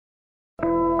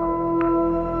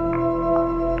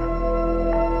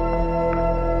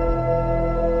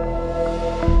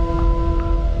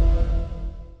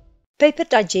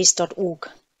paperdigest.org.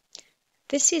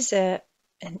 This is an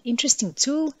interesting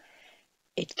tool.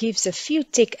 It gives a few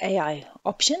tech AI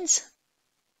options.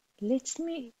 Let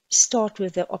me start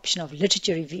with the option of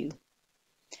literature review.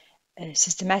 A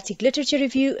systematic literature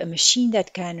review, a machine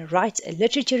that can write a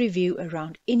literature review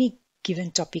around any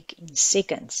given topic in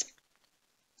seconds.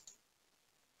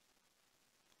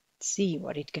 Let's see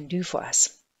what it can do for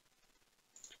us.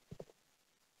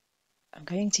 I'm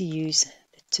going to use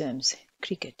the terms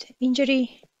cricket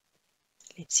injury.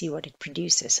 Let's see what it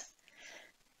produces.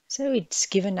 So it's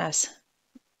given us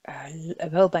a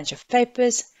whole bunch of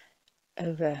papers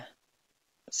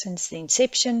since the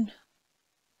inception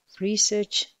of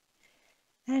research,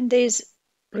 and there's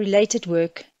related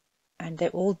work, and they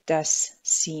all do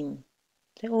seem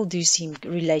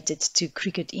related to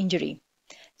cricket injury.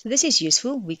 So this is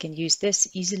useful. We can use this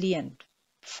easily and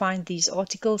find these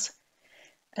articles.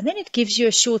 And then it gives you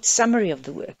a short summary of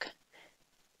the work.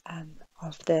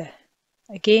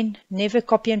 Again, never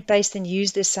copy and paste and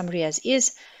use this summary as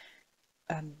is.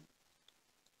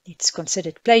 It's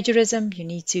considered plagiarism.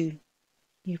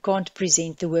 You can't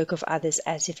present the work of others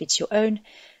as if it's your own.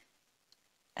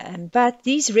 But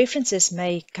these references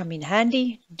may come in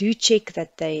handy. Do check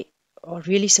that they are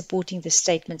really supporting the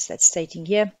statements that's stated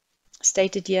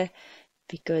here,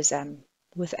 because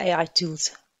with AI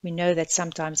tools, we know that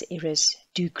sometimes errors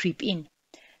do creep in.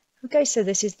 Okay, so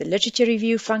this is the literature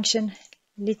review function.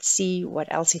 Let's see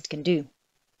what else it can do.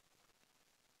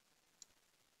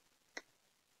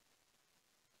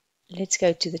 Let's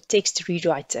go to the text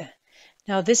rewriter.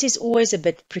 Now, this is always a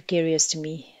bit precarious to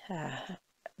me.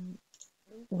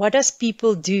 What does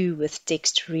people do with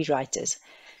text rewriters?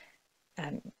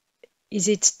 Is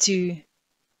it to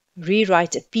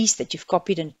rewrite a piece that you've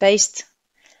copied and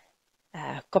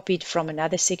copied from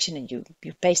another section, and you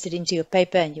paste it into your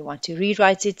paper and you want to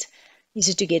rewrite it? Is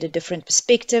it to get a different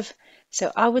perspective?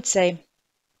 So I would say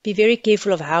be very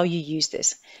careful of how you use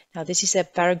this. Now, this is a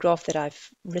paragraph that I've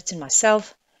written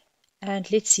myself, and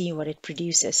let's see what it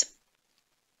produces.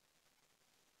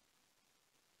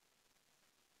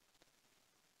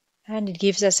 And it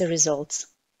gives us a result.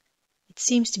 It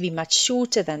seems to be much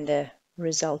shorter than the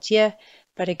result here,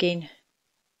 but again,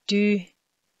 do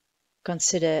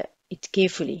consider it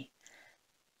carefully.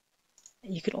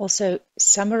 You can also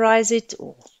summarize it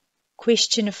or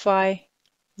questionify.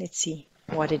 Let's see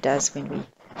what it does when we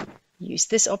use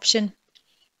this option.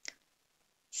 It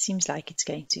seems like it's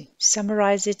going to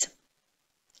summarize it.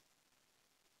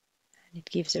 And it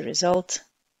gives a result.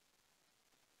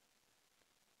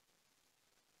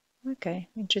 Okay,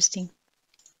 interesting.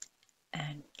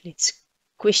 And let's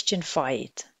questionify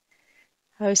it.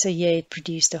 Oh, so yeah, it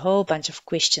produced a whole bunch of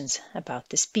questions about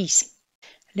this piece.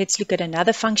 Let's look at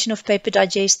another function of Paper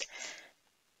Digest.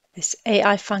 This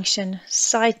AI function,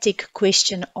 Sci-Tech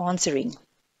Question Answering.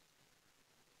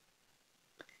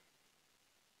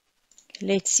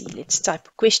 Let's see, let's type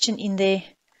a question in there.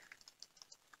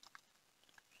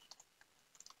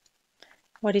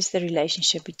 What is the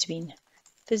relationship between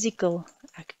physical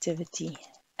activity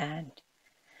and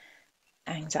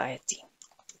anxiety?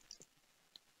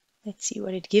 Let's see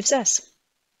what it gives us.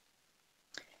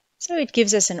 So it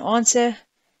gives us an answer,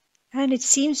 and it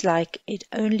seems like it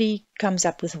only comes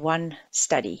up with one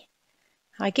study.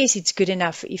 I guess it's good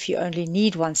enough if you only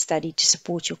need one study to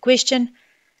support your question,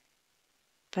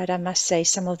 but I must say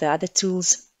some of the other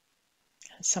tools,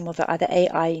 some of the other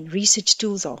AI in research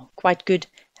tools are quite good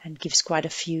and gives quite a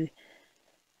few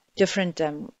different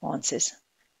answers.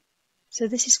 So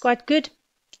this is quite good.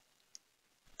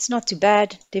 It's not too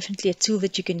bad, definitely a tool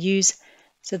that you can use.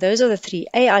 So those are the 3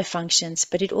 AI functions,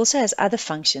 but it also has other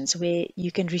functions where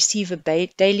you can receive a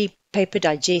daily Paper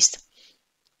Digest,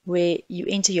 where you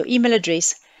enter your email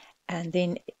address and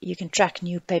then you can track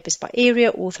new papers by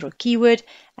area, author or keyword,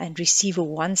 and receive a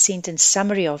 1-sentence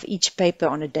summary of each paper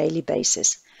on a daily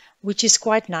basis, which is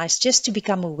quite nice just to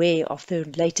become aware of the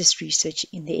latest research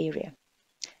in the area.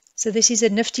 So this is a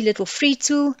nifty little free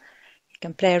tool. You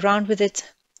can play around with it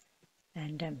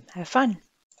and have fun.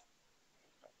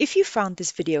 If you found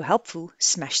this video helpful,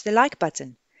 smash the like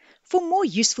button. For more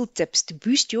useful tips to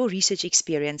boost your research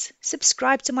experience,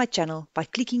 subscribe to my channel by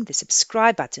clicking the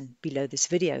subscribe button below this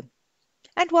video.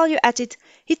 And while you're at it,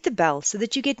 hit the bell so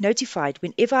that you get notified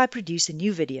whenever I produce a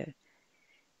new video.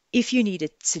 If you need a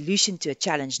solution to a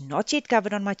challenge not yet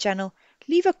covered on my channel,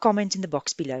 leave a comment in the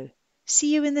box below.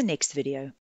 See you in the next video.